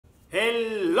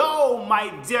Hello, my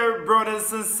dear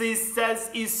brothers and sisters.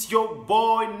 It's your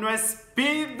boy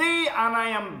NoelSpedy, and I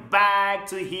am back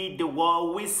to hit the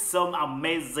wall with some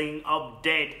amazing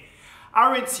update.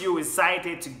 Aren't you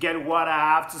excited to get what I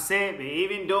have to say?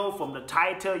 Even though from the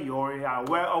title you're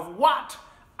aware of what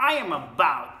I am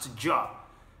about to drop,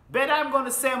 but I'm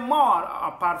gonna say more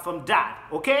apart from that.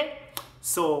 Okay,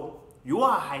 so you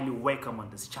are highly welcome on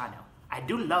this channel. I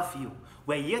do love you.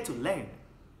 We're here to learn.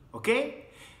 Okay.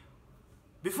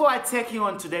 Before I take you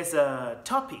on today's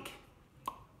topic,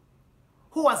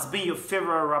 who has been your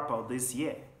favorite rapper this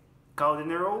year? Kao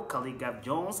Denero, Khaligraph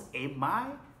Jones,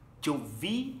 Am,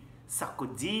 Jovi,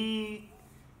 Sarkodie,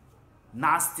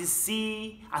 Nasty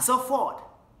C, and so forth.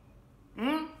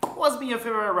 Who has been your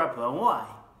favorite rapper and why?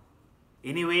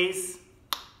 Anyways,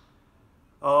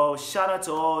 shout out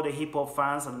to all the hip hop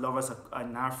fans and lovers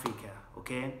in Africa,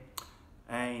 okay?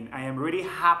 And I am really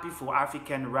happy for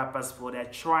African rappers for they're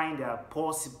trying their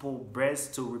possible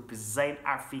best to represent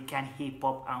African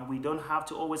hip-hop, and we don't have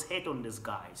to always hate on these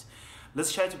guys.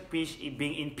 Let's try to preach it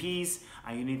being in peace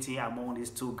and unity among these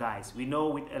two guys. We know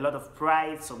with a lot of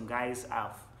pride some guys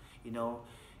have, you know,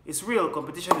 it's real,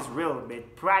 competition is real,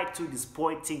 but pride too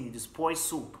despoil thing, despoil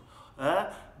soup.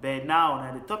 But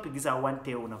now the topic is I want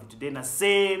to tell today. Now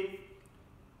say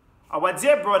our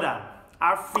dear brother,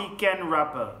 African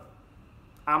rapper,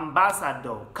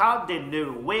 Ambassador Kao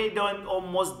Denero, we done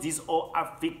almost this all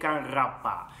African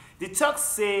rapper. The talk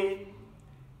say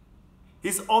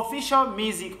his official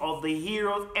music of the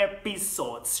Heroes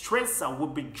episode Strasser will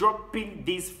be dropping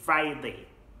this Friday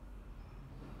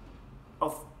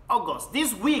of August,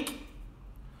 this week.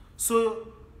 So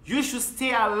you should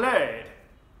stay alert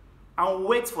and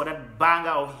wait for that banger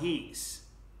of his.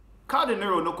 Kao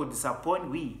Denero no could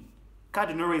disappoint we. Kao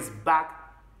Denero is back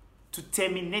to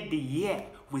terminate the year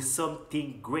with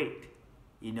something great,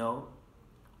 you know.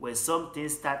 When something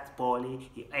starts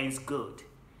poorly, it ends good.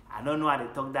 I don't know how to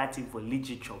talk that thing for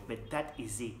literature, but that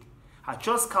is it. I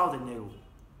trust Kao Denero,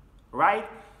 right?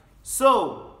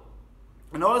 So,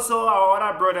 and also our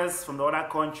other brothers from the other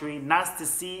country, Nasty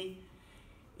C,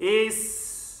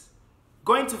 is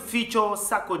going to feature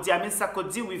Sarkodie.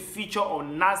 Sarkodie will feature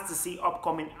on Nasty C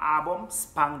upcoming album,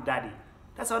 Spank Daddy.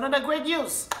 That's another great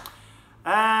news. We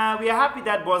are happy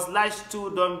that Boss Lash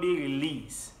 2 don't be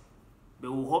released.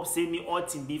 But we hope say me all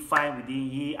thing be fine within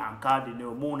here and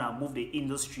Kaodenestrasserreaction move the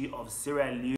industry of Sierra Leone.